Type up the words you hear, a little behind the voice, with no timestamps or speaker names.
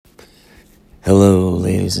Hello,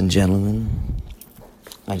 ladies and gentlemen.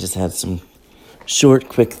 I just had some short,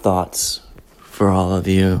 quick thoughts for all of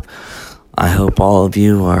you. I hope all of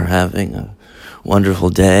you are having a wonderful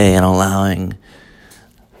day and allowing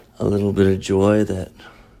a little bit of joy that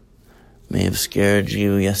may have scared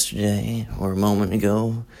you yesterday or a moment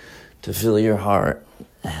ago to fill your heart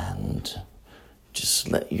and just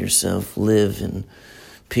let yourself live in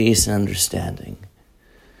peace and understanding.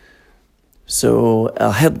 So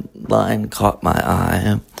a headline caught my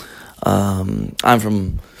eye. I'm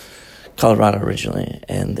from Colorado originally,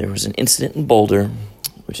 and there was an incident in Boulder,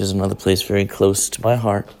 which is another place very close to my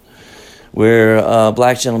heart, where a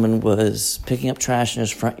black gentleman was picking up trash in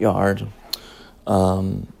his front yard,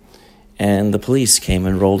 and the police came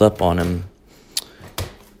and rolled up on him,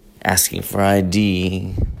 asking for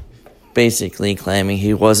ID, basically claiming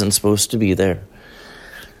he wasn't supposed to be there.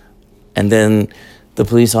 And then the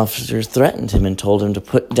police officer threatened him and told him to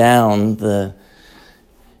put down the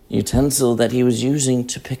utensil that he was using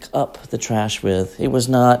to pick up the trash with. It was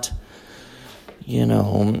not,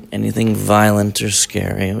 anything violent or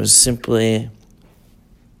scary. It was simply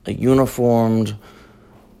a uniformed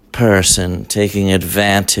person taking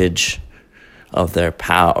advantage of their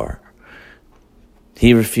power.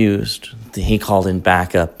 He refused. He called in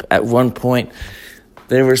backup. At one point,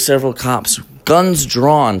 there were several cops, guns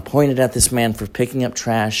drawn, pointed at this man for picking up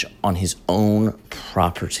trash on his own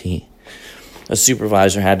property. A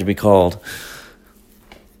supervisor had to be called.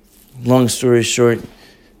 Long story short,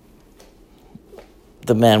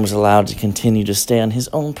 the man was allowed to continue to stay on his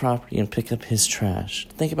own property and pick up his trash.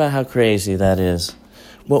 Think about how crazy that is.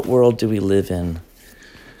 What world do we live in?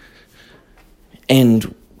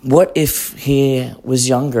 And what if he was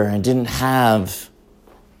younger and didn't have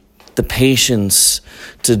the patience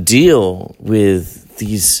to deal with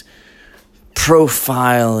these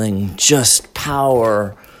profiling, just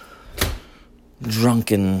power,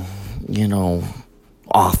 drunken,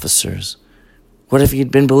 officers? What if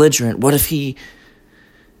he'd been belligerent? What if he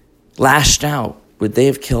lashed out? Would they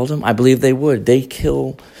have killed him? I believe they would. They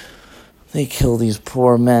kill these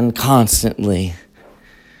poor men constantly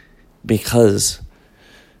because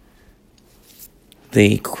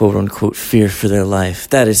they, quote unquote, fear for their life.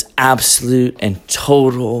 That is absolute and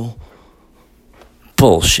total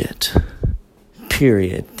bullshit.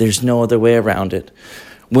 Period. There's no other way around it.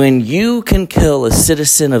 When you can kill a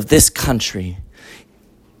citizen of this country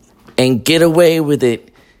and get away with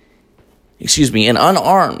it, an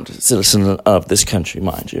unarmed citizen of this country,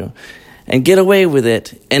 mind you, and get away with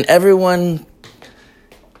it, and everyone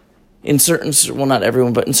not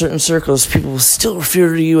everyone, but in certain circles, people will still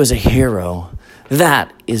refer to you as a hero.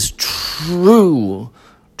 That is truly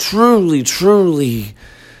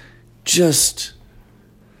just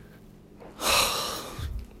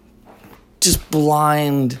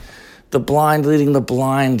blind, the blind leading the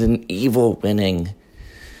blind and evil winning.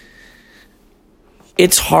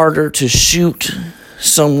 It's harder to shoot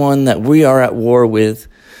someone that we are at war with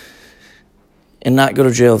and not go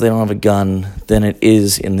to jail if they don't have a gun than it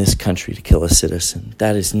is in this country to kill a citizen.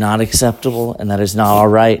 That is not acceptable, and that is not all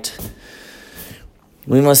right.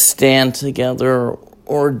 We must stand together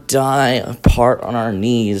or die apart on our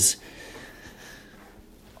knees.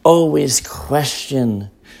 Always question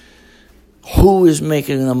who is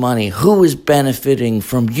making the money, who is benefiting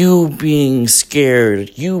from you being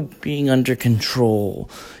scared, you being under control,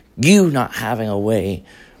 you not having a way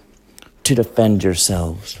to defend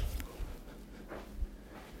yourselves.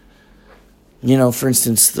 For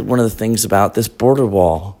instance, one of the things about this border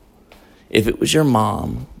wall, if it was your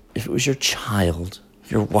mom, if it was your child,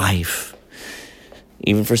 your wife,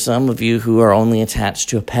 even for some of you who are only attached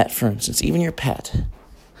to a pet, for instance, even your pet,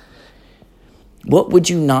 what would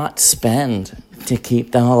you not spend to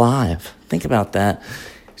keep them alive? Think about that.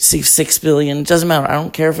 See, $6 billion, it doesn't matter. I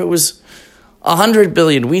don't care if it was $100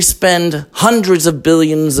 billion. We spend hundreds of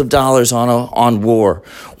billions of dollars on war.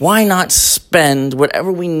 Why not spend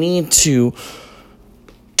whatever we need to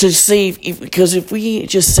save? Because if we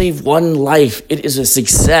just save one life, it is a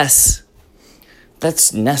success.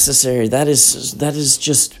 That's necessary. That is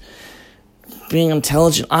just being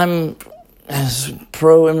intelligent. I'm as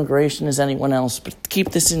pro-immigration as anyone else, but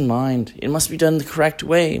keep this in mind. It must be done the correct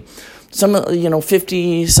way. Some,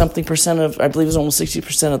 50-something% of, I believe it was almost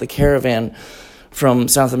 60% of the caravan from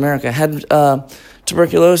South America had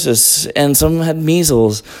tuberculosis, and some had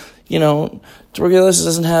measles. Tuberculosis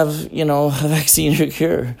doesn't have, a vaccine or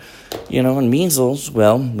cure. And measles,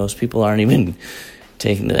 well, most people aren't even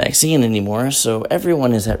taking the vaccine anymore, so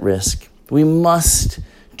everyone is at risk. We must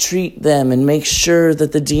treat them and make sure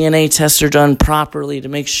that the DNA tests are done properly to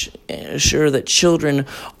make sure that children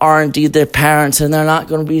are indeed their parents and they're not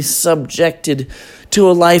going to be subjected to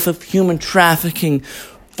a life of human trafficking,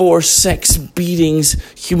 forced sex, beatings,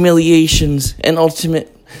 humiliations, and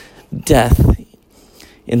ultimate death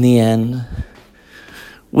in the end.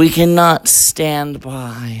 We cannot stand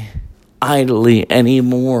by idly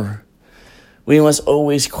anymore. We must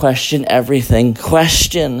always question everything.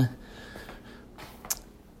 Question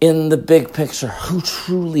in the big picture who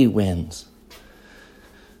truly wins.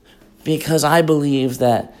 Because I believe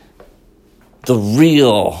that the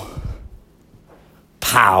real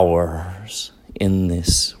powers in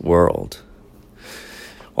this world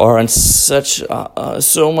are on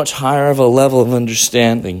so much higher of a level of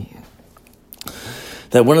understanding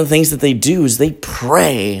that one of the things that they do is they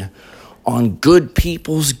prey on good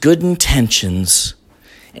people's good intentions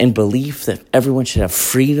and belief that everyone should have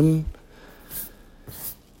freedom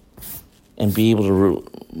and be able to,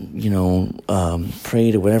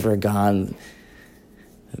 pray to whatever God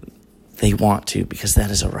they want to, because that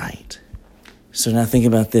is a right. So now think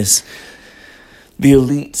about this. The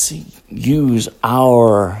elites use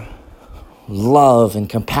our love and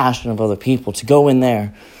compassion of other people to go in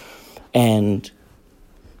there and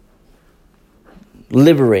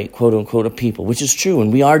liberate, quote unquote, a people, which is true,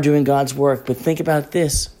 and we are doing God's work. But think about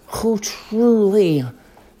this. Who truly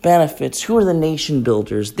benefits? Who are the nation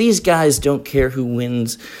builders? These guys don't care who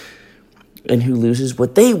wins and who loses.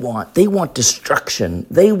 What they want destruction.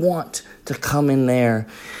 They want to come in there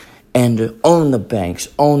and own the banks,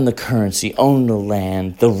 own the currency, own the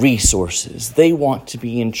land, the resources. They want to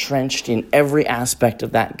be entrenched in every aspect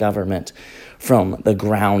of that government from the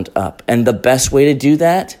ground up. And the best way to do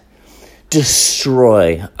that?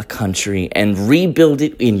 Destroy a country and rebuild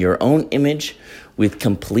it in your own image with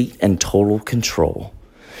complete and total control.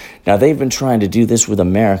 Now, they've been trying to do this with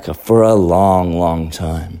America for a long, long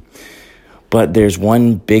time. But there's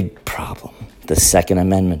one big problem, the Second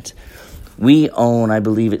Amendment. We own, I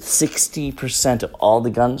believe it's 60% of all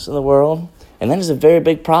the guns in the world. And that is a very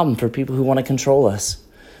big problem for people who want to control us.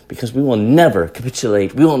 Because we will never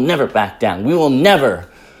capitulate. We will never back down. We will never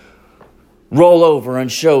roll over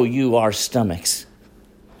and show you our stomachs.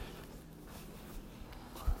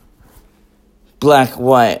 Black,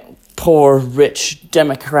 white, poor, rich,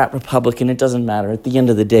 Democrat, Republican, it doesn't matter. At the end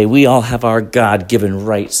of the day, we all have our God-given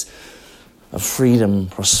rights of freedom,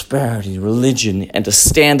 prosperity, religion, and to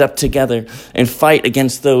stand up together and fight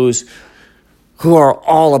against those who are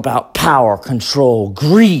all about power, control,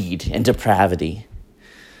 greed, and depravity.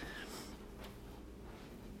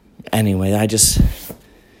 Anyway, just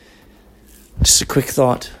a quick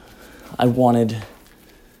thought. I wanted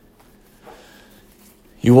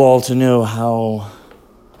you all to know how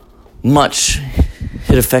much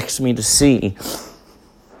it affects me to see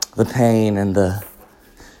the pain and the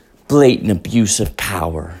blatant abuse of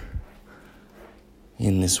power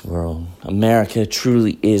in this world. America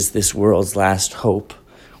truly is this world's last hope.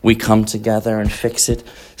 We come together and fix it.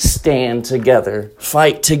 Stand together.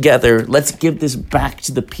 Fight together. Let's give this back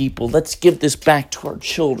to the people. Let's give this back to our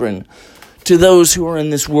children, to those who are in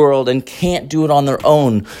this world and can't do it on their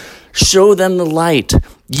own. Show them the light.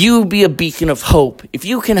 You be a beacon of hope. If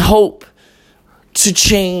you can hope to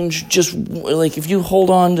change, if you hold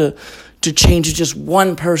on to change just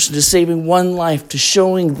one person, to saving one life, to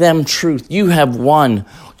showing them truth, you have won.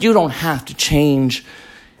 You don't have to change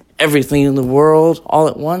everything in the world all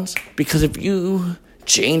at once, because if you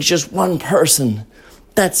change just one person,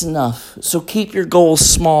 that's enough. So keep your goals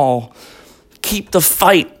small. Keep the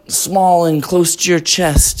fight small and close to your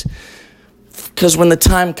chest, because when the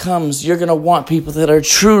time comes, you're going to want people that are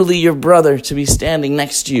truly your brother to be standing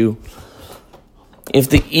next to you.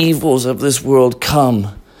 If the evils of this world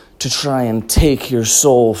come to try and take your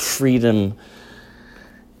soul, freedom,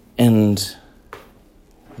 and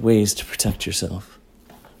ways to protect yourself.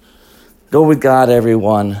 Go with God,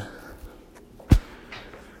 everyone.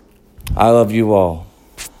 I love you all.